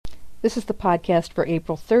This is the podcast for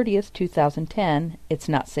April 30th, 2010. It's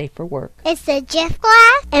Not Safe for Work. It's the Jeff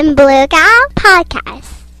Glass and Blue Gal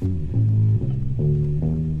podcast.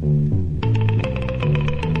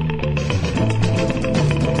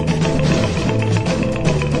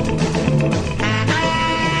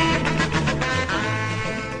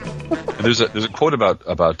 There's a quote about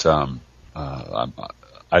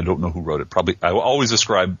I don't know who wrote it. Probably I always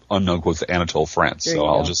describe unknown quotes to Anatole France. So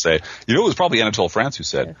I'll just say, it was probably Anatole France who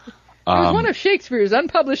said. It was one of Shakespeare's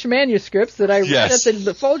unpublished manuscripts that I read at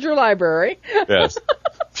the Folger Library. Yes.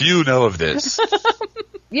 Few know of this.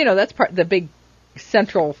 That's the big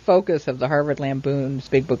central focus of the Harvard Lampoon's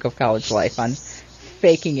Big Book of College Life on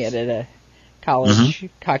faking it at a college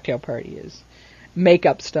cocktail party is make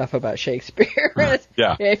up stuff about Shakespeare.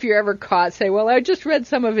 Yeah. If you're ever caught, say, well, I just read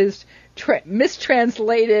some of his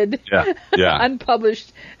mistranslated,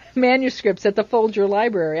 unpublished manuscripts at the Folger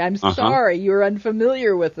Library. I'm sorry, you're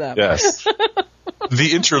unfamiliar with them. Yes. The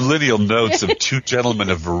interlineal notes of Two Gentlemen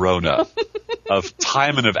of Verona, of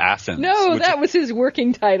Timon of Athens. No, that was his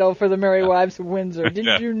working title for the Merry Wives of Windsor.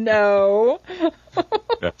 Didn't you know?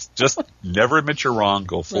 Yes. Just never admit you're wrong.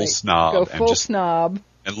 Go full snob. Go full snob.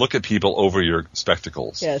 And look at people over your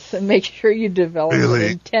spectacles. Yes, and make sure you develop an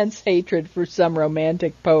intense hatred for some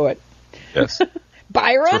romantic poet. Yes.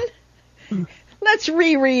 Byron? Let's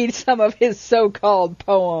reread some of his so-called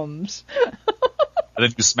poems. And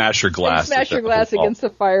then you smash your glass. Against the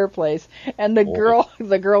fireplace. And the girl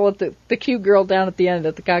with the cute girl down at the end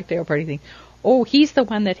at the cocktail party thing. Oh, he's the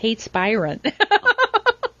one that hates Byron.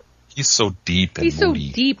 He's so deep and moody. So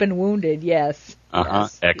deep and wounded, yes.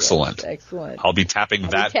 Yes, excellent. Yes, excellent. I'll be tapping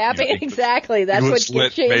that. Exactly. That's what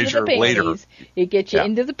gets you into the panties. Later. It gets you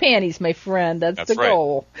into the panties, my friend. That's the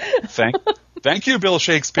goal. Thank you, Bill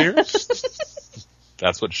Shakespeare.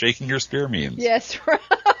 That's what shaking your spear means. Yes, right.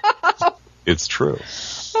 It's true.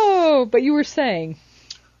 Oh, but you were saying.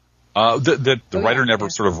 The writer never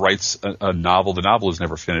sort of writes a novel. The novel is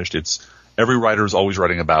never finished. Every writer is always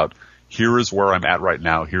writing about, here is where I'm at right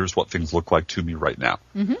now. Here's what things look like to me right now.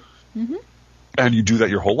 Mm-hmm. Mm-hmm. And you do that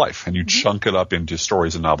your whole life, and you chunk it up into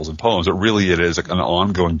stories and novels and poems. But really, it is an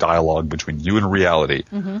ongoing dialogue between you and reality,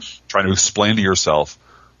 trying to explain to yourself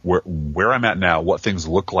where I'm at now, what things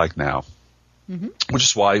look like now. Mm-hmm. Which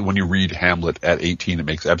is why when you read Hamlet at 18, it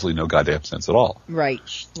makes absolutely no goddamn sense at all. Right.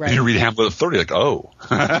 And you read Hamlet at 30, like,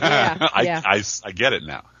 I get it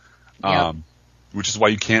now. Yeah. Which is why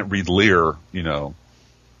you can't read Lear, you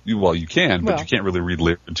can, but you can't really read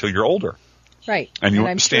Lear until you're older. Right. And you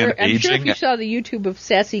understand aging. I'm sure if you saw the YouTube of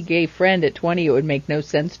Sassy Gay Friend at 20, it would make no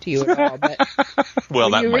sense to you at all. But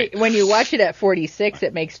when you watch it at 46,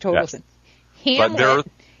 it makes total sense. Hamlet.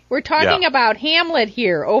 We're talking about Hamlet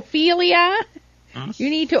here. Ophelia, you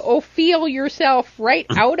need to Ophel yourself right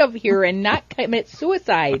out of here and not commit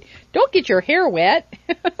suicide. Don't get your hair wet.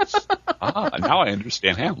 Now I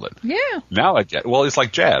understand Hamlet. Yeah. Now I get. Well, it's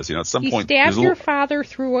like jazz. At some point. Stab your father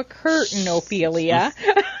through a curtain, Ophelia.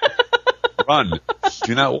 Run.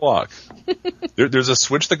 Do not walk. There's a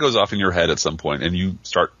switch that goes off in your head at some point, and you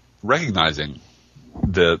start recognizing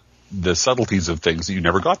the subtleties of things that you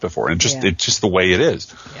never got before, and it's just the way it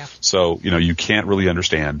is. Yeah. So you can't really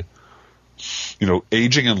understand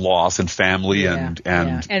aging and loss and family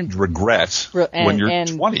and regret when you're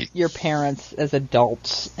 20. Your parents as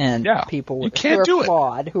adults and people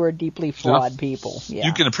who are deeply flawed people. Yeah.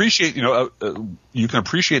 You can appreciate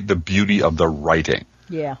the beauty of the writing.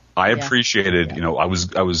 Yeah. I appreciated, I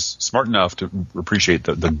was smart enough to appreciate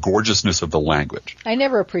the gorgeousness of the language. I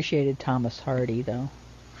never appreciated Thomas Hardy, though.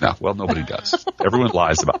 No, well, nobody does. Everyone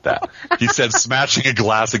lies about that. He said smashing a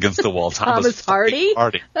glass against the wall. Thomas Hardy?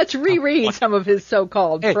 Let's reread some of his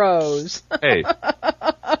so-called prose. Hey,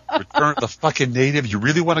 Return of the fucking Native. You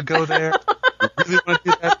really want to go there? You really want to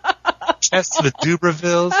do that? Test of the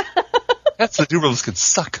Dubervilles? Test of the Dubervilles can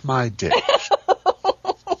suck my dick.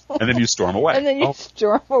 And then you storm away. And then you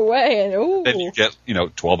storm away, and then you get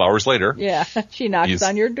 12 hours later. Yeah, she knocks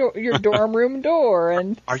on your dorm room door,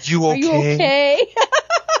 and Are you okay?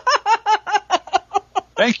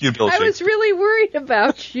 Thank you, Bill. I was really worried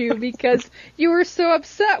about you because you were so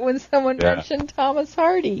upset when someone mentioned Thomas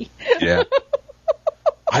Hardy. Yeah.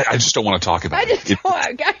 I just don't want to talk about it.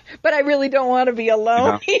 But I really don't want to be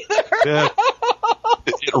alone either. Yeah.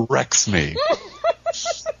 It wrecks me.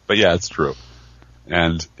 But yeah, it's true.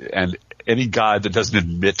 And any guy that doesn't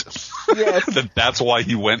admit that that's why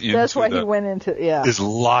he went into is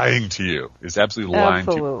lying to you. Is absolutely lying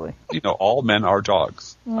to you. All men are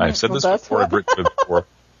dogs. I've said this before. I've written it before.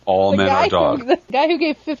 All men are dogs. The guy who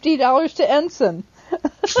gave $50 to Ensign.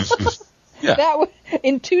 Yeah. That was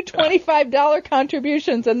in two $25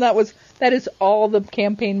 contributions, and that is all the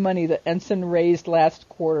campaign money that Ensign raised last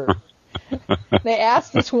quarter. They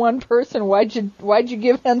asked this one person, why'd you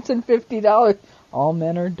give Ensign $50? All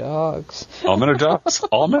men are dogs. All men are dogs.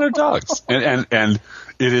 All men are dogs. And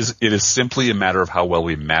it is simply a matter of how well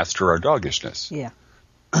we master our doggishness. Yeah.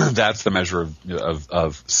 That's the measure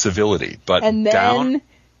of civility. But and then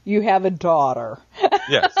you have a daughter.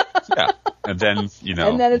 Yes. Yeah. And then,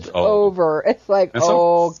 and then it's over. It's like,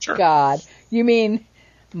 sure. God. You mean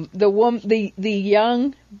the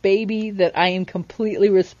young baby that I am completely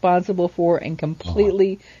responsible for and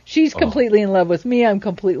she's completely in love with me, I'm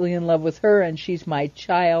completely in love with her, and she's my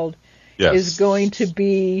child, is going to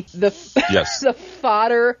be the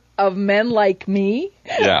fodder of men like me?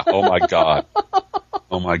 Yeah. Oh, my God.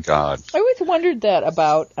 Oh, my God. I always wondered that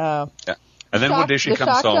about... And then one day she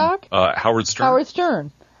comes home, Howard Stern. Howard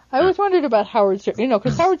Stern. I always wondered about Howard Stern,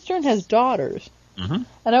 because Howard Stern has daughters. Mm-hmm.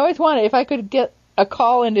 And I always wanted, if I could get a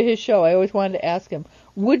call into his show, I always wanted to ask him,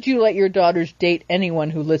 would you let your daughters date anyone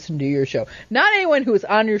who listened to your show? Not anyone who is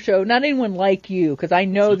on your show, not anyone like you, because I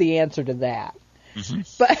know the answer to that. Mm-hmm.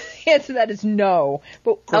 But the answer to that is no.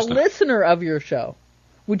 But a listener of your show,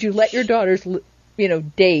 would you let your daughters,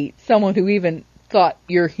 date someone who even thought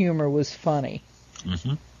your humor was funny?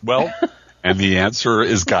 Mm-hmm. Well, and the answer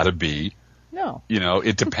has got to be no.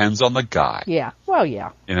 It depends on the guy. Yeah. Well,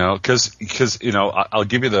 yeah. Because I'll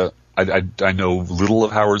give you I know little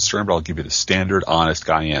of Howard Stern, but I'll give you the standard, honest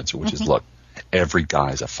guy answer, which is, look, every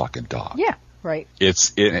guy's a fucking dog. Yeah, right.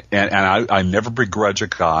 I never begrudge a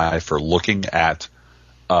guy for looking at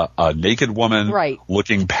a naked woman,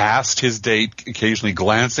 looking past his date, occasionally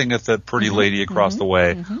glancing at the pretty lady across the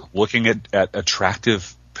way, looking at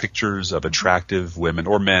attractive pictures of attractive women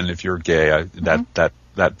or men. If you're gay,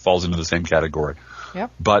 that falls into the same category.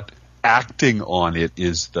 Yep. But acting on it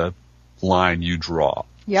is the line you draw.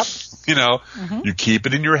 Yep. You keep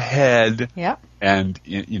it in your head. Yep. And,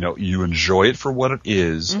 you enjoy it for what it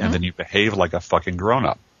is, and then you behave like a fucking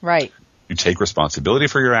grown-up. Right. You take responsibility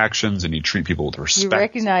for your actions, and you treat people with respect. You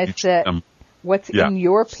recognize that what's in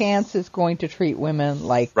your pants is going to treat women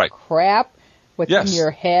like crap. What's in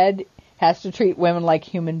your head has to treat women like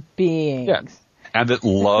human beings. Yeah. And that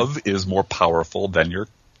love is more powerful than your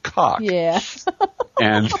cock. Yeah.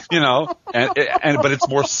 And, but it's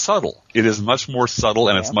more subtle. It is much more subtle,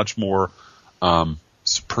 and it's much more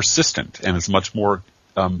persistent, and it's much more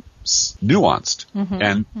nuanced.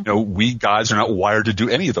 And, we guys are not wired to do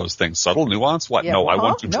any of those things. Subtle, nuance, what? Yeah. No, I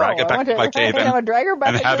want to drag it back to my cave. I want to drag her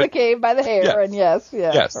back into the cave by the hair, and yes.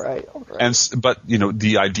 Right. But,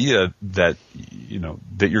 the idea that,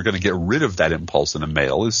 that you're going to get rid of that impulse in a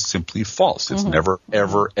male is simply false. It's never,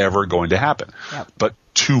 ever, ever going to happen. Yep. But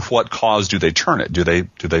to what cause do they turn it? Do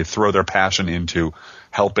they throw their passion into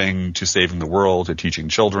helping, to saving the world, to teaching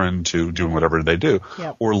children, to doing whatever they do,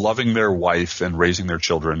 or loving their wife and raising their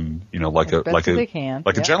children, like a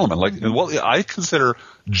gentleman? Well, I consider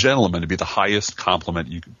gentleman to be the highest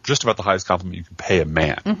compliment just about the highest compliment you can pay a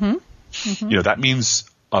man. That means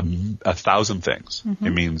 1,000 things.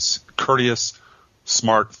 It means courteous,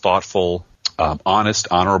 smart, thoughtful, honest,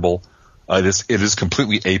 honorable. It is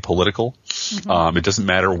completely apolitical. It doesn't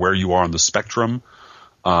matter where you are on the spectrum,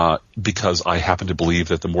 because I happen to believe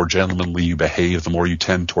that the more gentlemanly you behave, the more you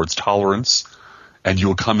tend towards tolerance, and you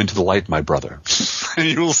will come into the light, my brother, and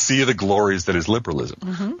you will see the glories that is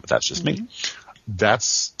liberalism. But that's just me.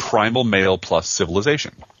 That's primal male plus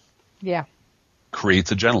civilization. Yeah.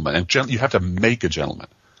 Creates a gentleman. And you have to make a gentleman.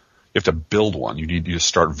 You have to build one. You need to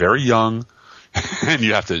start very young. And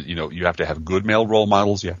you have to have good male role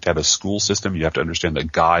models. You have to have a school system. You have to understand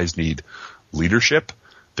that guys need leadership.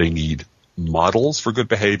 They need models for good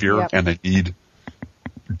behavior, and they need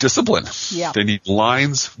discipline. Yeah. They need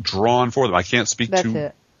lines drawn for them. I can't speak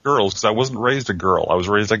to girls because I wasn't raised a girl. I was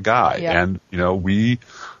raised a guy. Yeah. And,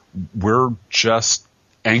 we're just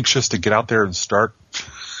anxious to get out there and start,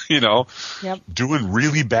 doing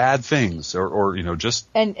really bad things or just.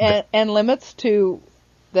 And limits to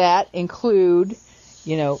that include,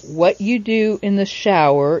 what you do in the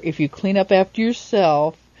shower. If you clean up after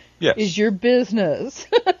yourself, is your business.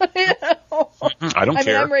 I don't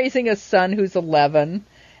care. I'm raising a son who's 11,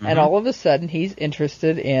 and all of a sudden he's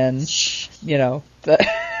interested in, the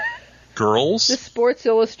girls, the Sports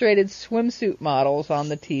Illustrated swimsuit models on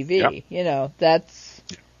the TV. That's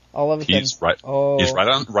all of a sudden. He's right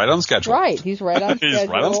on schedule. Right, he's right on schedule. He's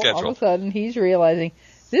right on schedule. All of a sudden he's realizing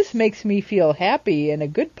this makes me feel happy in a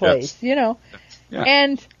good place. Yeah.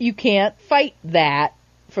 And you can't fight that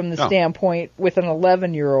from the standpoint with an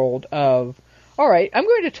 11-year-old of, All right, I'm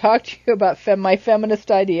going to talk to you about my feminist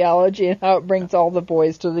ideology and how it brings all the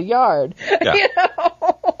boys to the yard. Yeah. You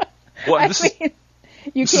know? Well, this is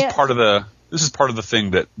part of the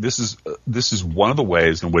thing that this is one of the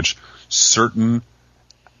ways in which certain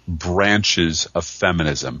branches of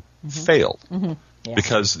feminism failed. Mm-hmm. Yeah.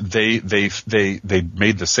 Because they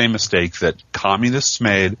made the same mistake that communists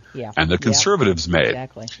made and the conservatives made.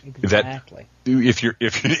 Exactly. That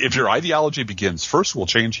if your ideology begins, first we'll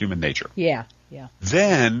change human nature. Yeah.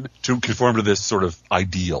 Then to conform to this sort of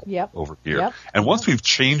ideal over here. Yep. And once we've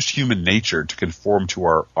changed human nature to conform to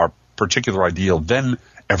our particular ideal, then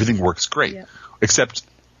everything works great. Yep. Except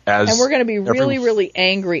and we're going to be really, really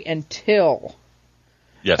angry until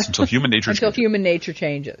human nature changes. Until human nature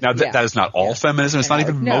changes. Now, that is not all feminism. It's not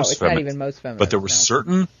even most feminism. Not even most feminism. But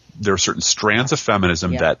there are certain strands of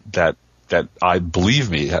feminism that I believe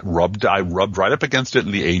me, I rubbed right up against it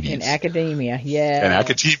in the 80s. In academia,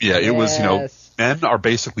 it was, men are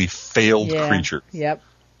basically failed creatures. Yep.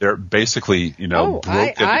 They're basically, broken.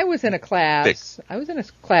 I was in a class. I was in a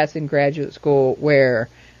class in graduate school where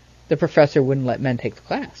the professor wouldn't let men take the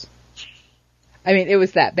class. I mean, it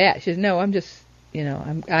was that bad. She said, "No, I'm just."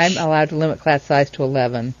 I'm allowed to limit class size to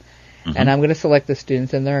 11, and I'm going to select the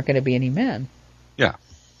students, and there aren't going to be any men. Yeah.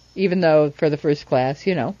 Even though for the first class,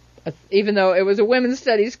 even though it was a women's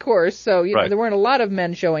studies course, so there weren't a lot of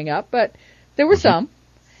men showing up, but there were some.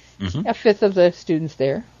 Mm-hmm. A fifth of the students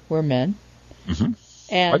there were men. Mm-hmm.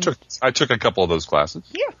 And I took a couple of those classes.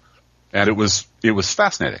 Yeah. And it was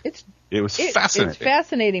fascinating. It was fascinating. It's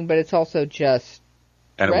fascinating, but it's also just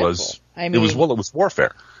dreadful. It was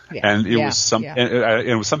warfare. Yeah. And it was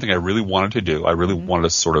it was something I really wanted to do. I really wanted to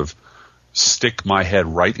sort of stick my head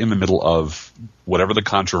right in the middle of whatever the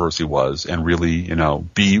controversy was and really,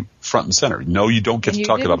 be front and center. No, you don't get to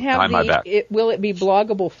talk about behind my back. Will it be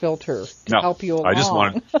bloggable filter to help you along? I just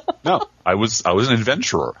wanted, I was an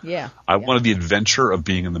adventurer. Yeah. I wanted the adventure of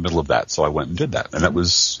being in the middle of that. So I went and did that. And it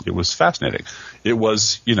was fascinating. It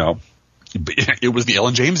was, it was the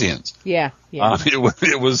Ellen Jamesians. Yeah. It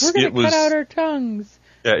was, we're going to cut out our tongues.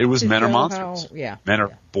 Yeah, it was men are monsters. Men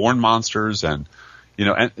are born monsters, and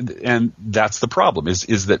and that's the problem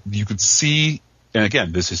is that you could see, and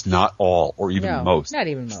again, this is not all or even most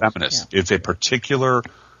feminists. Yeah. It's a particular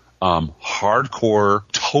hardcore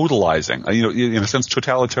totalizing, in a sense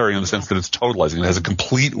totalitarian in the sense that it's totalizing. It has a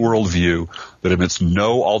complete worldview that admits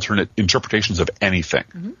no alternate interpretations of anything.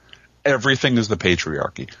 Mm-hmm. Everything is the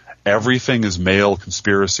patriarchy. Everything is male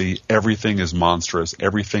conspiracy. Everything is monstrous.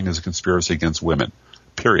 Everything is a conspiracy against women.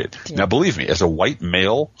 Period. Yeah. Now, believe me, as a white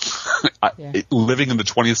male living in the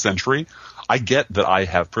 20th century, I get that I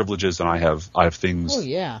have privileges and I have things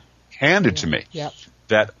handed to me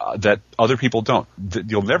that other people don't.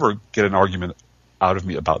 You'll never get an argument out of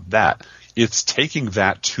me about that. It's taking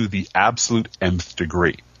that to the absolute nth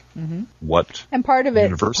degree. Mm-hmm. And part of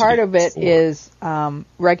it is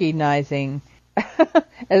recognizing, as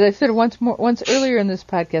I said once earlier in this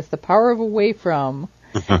podcast, the power of away from.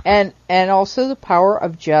 and also the power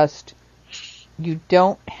of just, you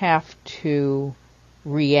don't have to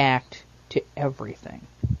react to everything.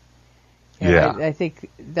 I think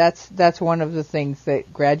that's one of the things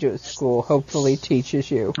that graduate school hopefully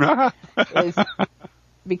teaches you. Is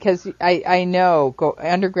because I know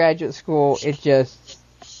undergraduate school I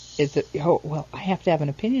have to have an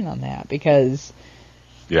opinion on that because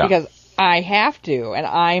I have to, and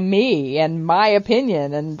I'm me, and my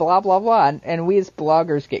opinion, and blah, blah, blah. And we as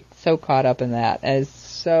bloggers get so caught up in that.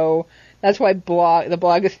 That's why the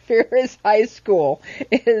blogosphere is high school.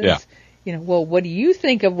 Well, what do you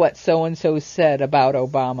think of what so-and-so said about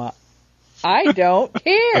Obama? I don't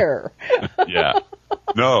care.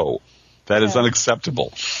 No, that is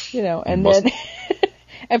unacceptable. And then...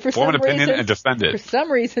 And for form some an opinion reason, and defend it. For some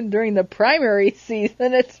reason, during the primary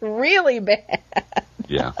season, it's really bad.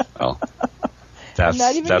 Yeah, well, that's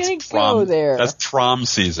go there. That's prom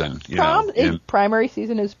season. Primary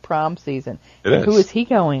season is prom season. It is. Who is he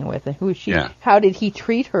going with, and who is she? Yeah. How did he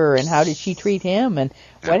treat her, and how did she treat him, and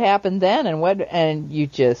what happened then, and then you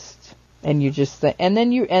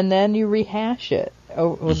rehash it.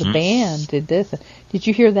 Oh, the band did this. Did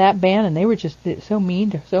you hear that band? And they were just so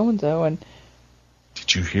mean to so and so, and.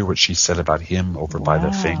 Did you hear what she said about him over by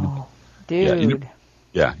the thing? Dude.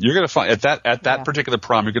 Yeah, you're gonna find at that particular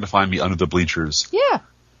prom, you're gonna find me under the bleachers. Yeah.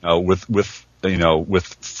 With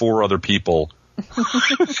four other people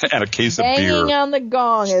and a case of beer. Banging on the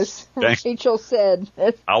gong, as Rachel said.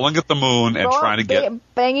 Howling at the moon and trying to get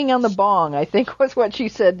banging on the bong, I think was what she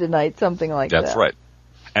said tonight, something like that. That's right.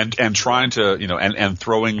 And trying to and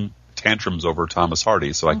throwing tantrums over Thomas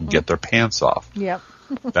Hardy so I can get their pants off. Yep.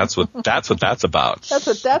 That's what that's about.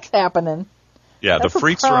 That's happening. Yeah, that's the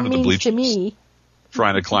freaks are under the bleachers to me.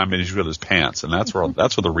 trying to climb into each other's pants, and that's where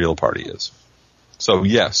the real party is. So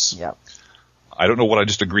yes, yep. I don't know what I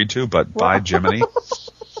just agreed to, but by Jiminy.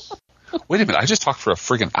 Wait a minute, I just talked for a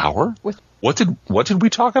friggin' hour? What did we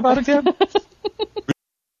talk about again?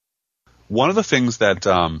 One of the things that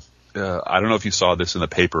I don't know if you saw this in the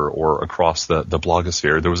paper or across the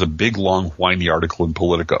blogosphere, there was a big, long, whiny article in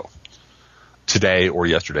Politico today or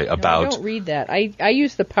yesterday about... I don't read that. I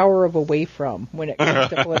use the power of away from when it comes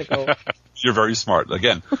to Politico. You're very smart.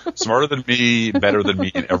 Again, smarter than me, better than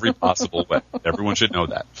me in every possible way. Everyone should know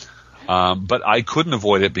that. But I couldn't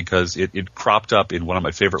avoid it because it cropped up in one of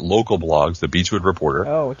my favorite local blogs, the Beechwood Reporter.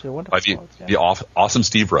 Oh, which is a wonderful blog. The awesome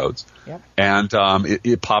Steve Rhodes. Yep. And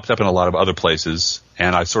it popped up in a lot of other places,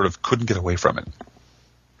 and I sort of couldn't get away from it.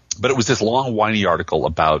 But it was this long, whiny article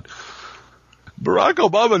about Barack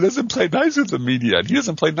Obama doesn't play nice with the media, and he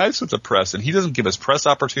doesn't play nice with the press, and he doesn't give us press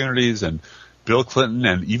opportunities, and Bill Clinton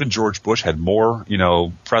and even George Bush had more,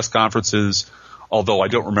 press conferences, although I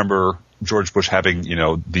don't remember George Bush having,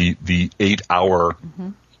 the 8-hour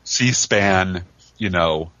C-SPAN,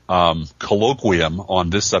 colloquium on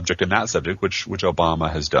this subject and that subject, which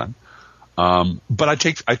Obama has done. But I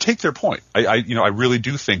take their point. I really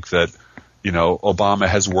do think that, Obama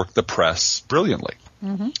has worked the press brilliantly.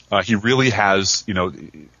 Mm-hmm. He really has,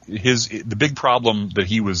 the big problem that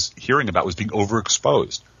he was hearing about was being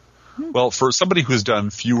overexposed. Mm-hmm. Well, for somebody who's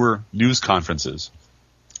done fewer news conferences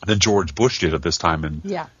than George Bush did at this time in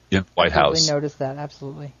White House. I noticed that,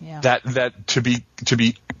 absolutely. Yeah. That to be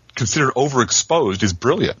considered overexposed is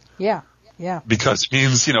brilliant. Yeah. Yeah. Because it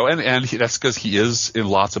means, that's because he is in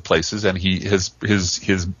lots of places, and his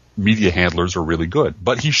media handlers are really good.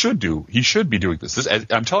 But he should be doing this.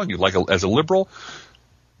 I'm telling you, as a liberal,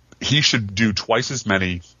 he should do twice as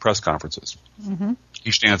many press conferences. Mm-hmm.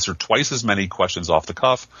 He should answer twice as many questions off the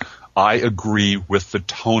cuff. I agree with the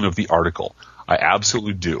tone of the article. I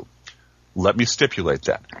absolutely do. Let me stipulate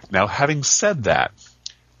that. Now, having said that,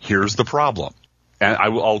 here's the problem. And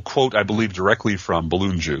I'll quote, I believe, directly from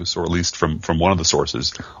Balloon Juice, or at least from one of the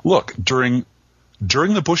sources. Look, during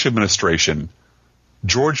the Bush administration,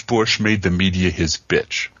 George Bush made the media his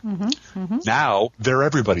bitch. Mm-hmm, mm-hmm. Now they're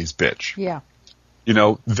everybody's bitch. Yeah.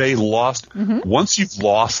 They lost. Mm-hmm. Once you've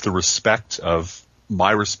lost the respect of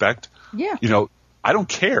my respect, I don't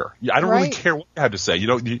care. I don't really care what you have to say.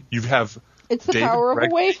 You have. It's the power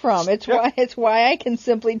of away from. It's why I can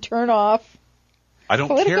simply turn off. I don't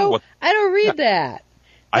care what. I don't read that.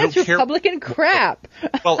 That's Republican crap.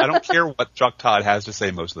 Well, I don't care what Chuck Todd has to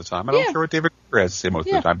say most of the time. I don't care what David Gregory has to say most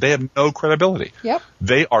of the time. They have no credibility. Yep.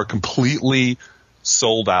 They are completely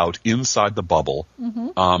sold out inside the bubble.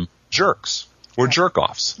 Mm-hmm. Jerks or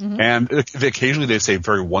jerk-offs. Mm-hmm. And occasionally they say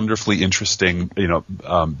very wonderfully interesting,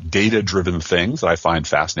 data-driven things that I find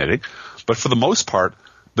fascinating. But for the most part,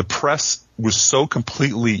 the press was so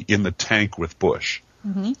completely in the tank with Bush.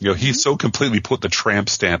 Mm-hmm. He so completely put the tramp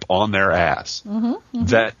stamp on their ass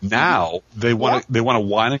that now they want to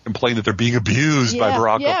whine and complain that they're being abused by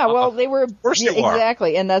Barack Obama. Yeah, well, they were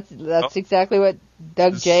exactly, and that's exactly what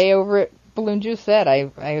Doug J over at Balloon Juice said.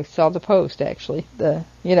 I saw the post actually.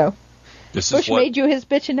 Bush made you his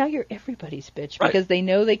bitch, and now you're everybody's bitch because they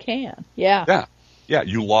know they can. Yeah. Yeah.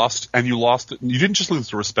 You lost. You didn't just lose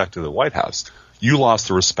the respect of the White House. You lost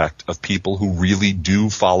the respect of people who really do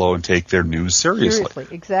follow and take their news seriously. Seriously,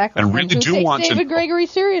 exactly. And really do want David Gregory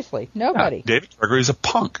seriously. Nobody. Yeah, David Gregory is a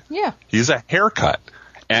punk. Yeah. He's a haircut.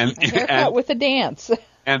 And with a dance.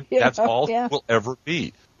 And that's all he will ever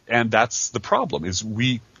be. And that's the problem is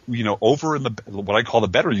we over in what I call the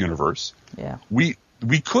better universe, we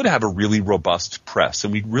could have a really robust press,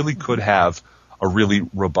 and we really could have a really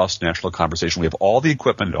robust national conversation. We have all the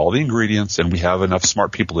equipment and all the ingredients, and we have enough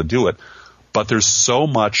smart people to do it. But there's so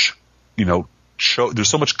much, there's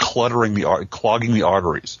so much clogging the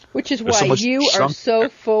arteries. Which is why you are so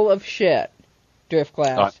full of shit,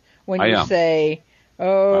 Driftglass, when you say,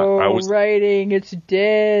 writing, it's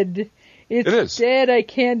dead. It's dead. I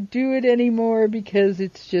can't do it anymore because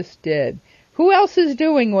it's just dead. Who else is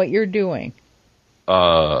doing what you're doing?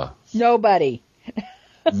 Nobody.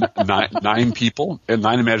 9 people, and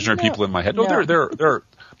 9 imaginary people in my head. No, there.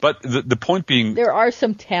 But the point being, there are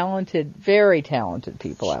some very talented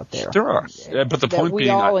people out there. There are, but the point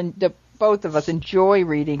being, both of us enjoy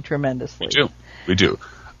reading tremendously. We do.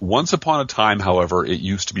 Once upon a time, however, it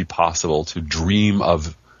used to be possible to dream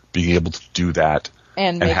of being able to do that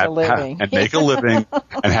and make a living,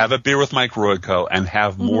 and have a beer with Mike Royko, and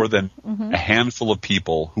have more than a handful of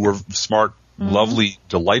people who are smart, lovely,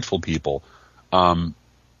 delightful people. Have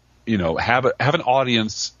an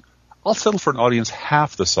audience. I'll settle for an audience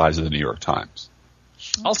half the size of the New York Times.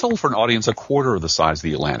 I'll sell for an audience a quarter of the size of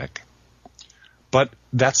the Atlantic. But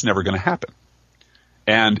that's never going to happen.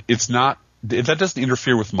 And that doesn't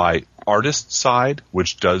interfere with my artist side,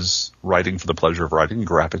 which does writing for the pleasure of writing,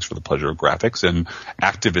 graphics for the pleasure of graphics, and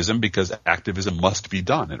activism, because activism must be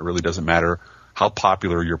done. It really doesn't matter how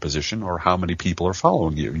popular your position or how many people are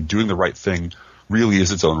following you. Doing the right thing really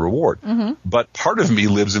is its own reward. Mm-hmm. But part of me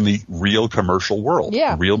lives in the real commercial world,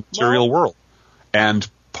 the real material world. And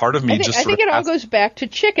part of me I think it all goes back to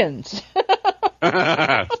chickens.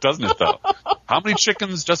 Doesn't it, though? How many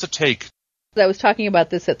chickens does it take? I was talking about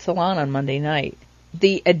this at Salon on Monday night.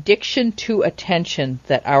 The addiction to attention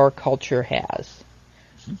that our culture has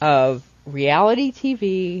of reality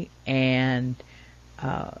TV and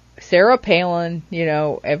Sarah Palin,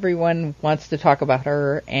 everyone wants to talk about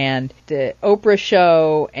her, and the Oprah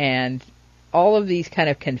show and all of these kind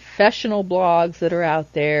of confessional blogs that are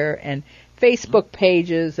out there and Facebook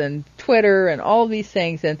pages and Twitter and all of these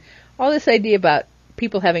things, and all this idea about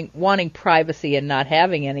people wanting privacy and not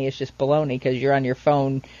having any is just baloney because you're on your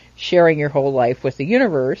phone sharing your whole life with the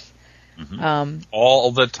universe. Mm-hmm.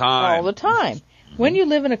 All the time. All the time. Mm-hmm. When you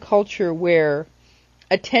live in a culture where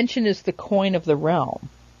attention is the coin of the realm,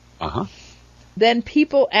 then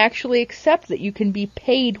people actually accept that you can be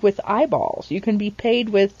paid with eyeballs. You can be paid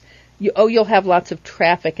with, you'll have lots of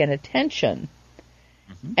traffic and attention.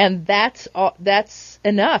 Mm-hmm. And that's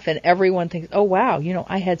enough. And everyone thinks, oh, wow,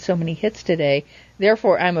 I had so many hits today.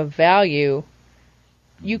 Therefore, I'm of value.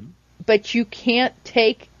 But you can't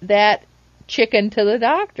take that chicken to the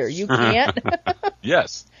doctor. You can't.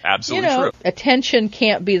 Yes, absolutely true. Attention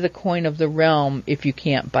can't be the coin of the realm if you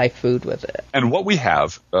can't buy food with it. And what we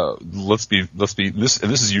have, let's be this,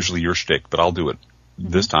 and this is usually your shtick, but I'll do it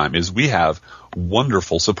this time, is we have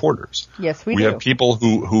wonderful supporters. Yes, we do. We have people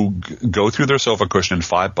who go through their sofa cushion in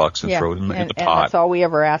 $5 and throw it in the pot. And that's all we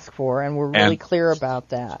ever ask for, and we're really clear about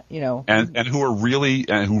that. And who are really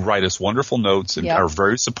who write us wonderful notes and are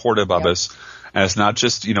very supportive of us. And it's not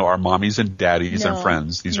just our mommies and daddies and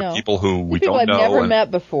friends. These are people who we don't know. I've never met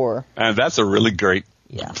before. And that's a really great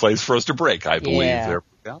place for us to break, I believe.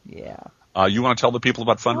 Yeah. You want to tell the people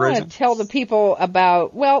about fundraising? I want to tell the people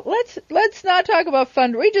about, let's not talk about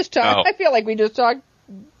fundraising. We just talk. I feel like we just talked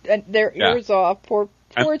their ears off. Poor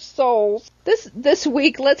souls. This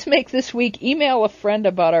week, let's make this week email a friend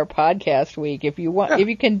about our podcast week. If you want, if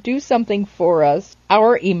you can do something for us,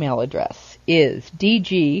 our email address is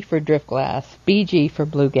DG for Driftglass, BG for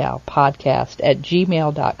Blue Gal,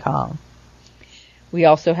 podcast@gmail.com. We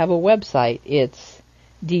also have a website. It's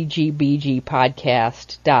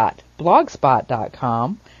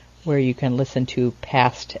dgbgpodcast.blogspot.com, where you can listen to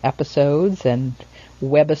past episodes and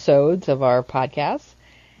webisodes of our podcasts.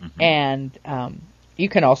 Mm-hmm. And you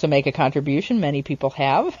can also make a contribution. Many people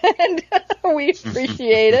have, and we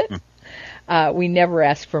appreciate it. We never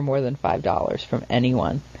ask for more than $5 from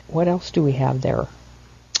anyone. What else do we have there?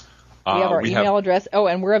 We have our email address. Oh,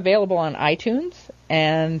 and we're available on iTunes.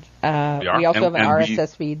 And we also have an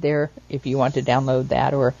RSS feed there if you want to download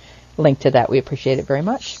that or link to that. We appreciate it very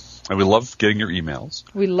much. And we love getting your emails.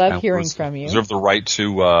 We love hearing from you. We reserve the right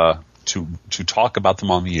to talk about them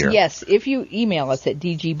on the air. Yes, if you email us at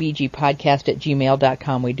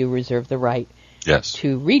dgbgpodcast@gmail.com, we do reserve the right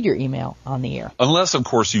to read your email on the air. Unless, of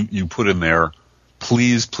course, you put in there,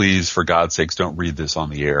 please, for God's sakes, don't read this on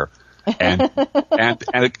the air. And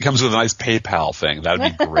it comes with a nice PayPal thing. That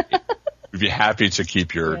would be great. We'd be happy to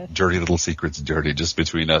keep your dirty little secrets dirty just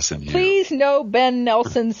between us and you. Please no Ben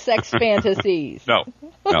Nelson's sex fantasies. No,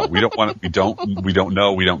 we don't want it. We don't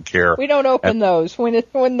know. We don't care. We don't open those.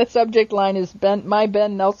 When the subject line is my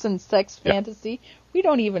Ben Nelson sex fantasy, we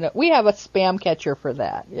don't even know. We have a spam catcher for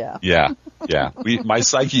that. Yeah. My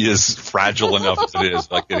psyche is fragile enough as it is,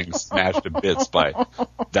 like getting smashed to bits by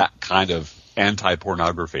that kind of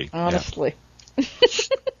anti-pornography. Honestly. Yeah.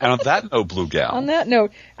 And on that note, Blue Gal. On that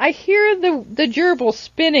note, I hear the gerbil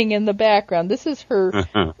spinning in the background. This is her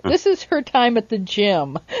time at the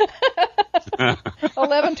gym.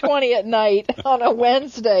 11:20 at night on a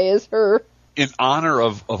Wednesday is her. In honor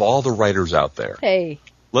of all the writers out there. Hey.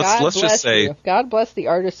 Let's just say God bless the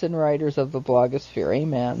artists and writers of the blogosphere.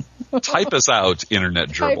 Amen. Type us out, Internet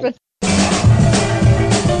gerbil.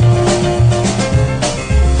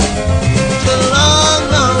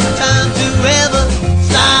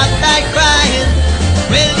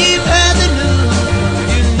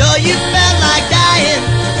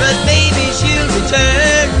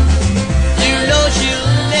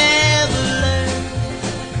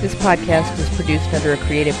 This podcast is produced under a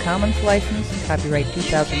Creative Commons license, copyright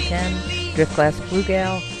 2010, Driftglass Blue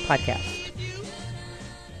Gal Podcast.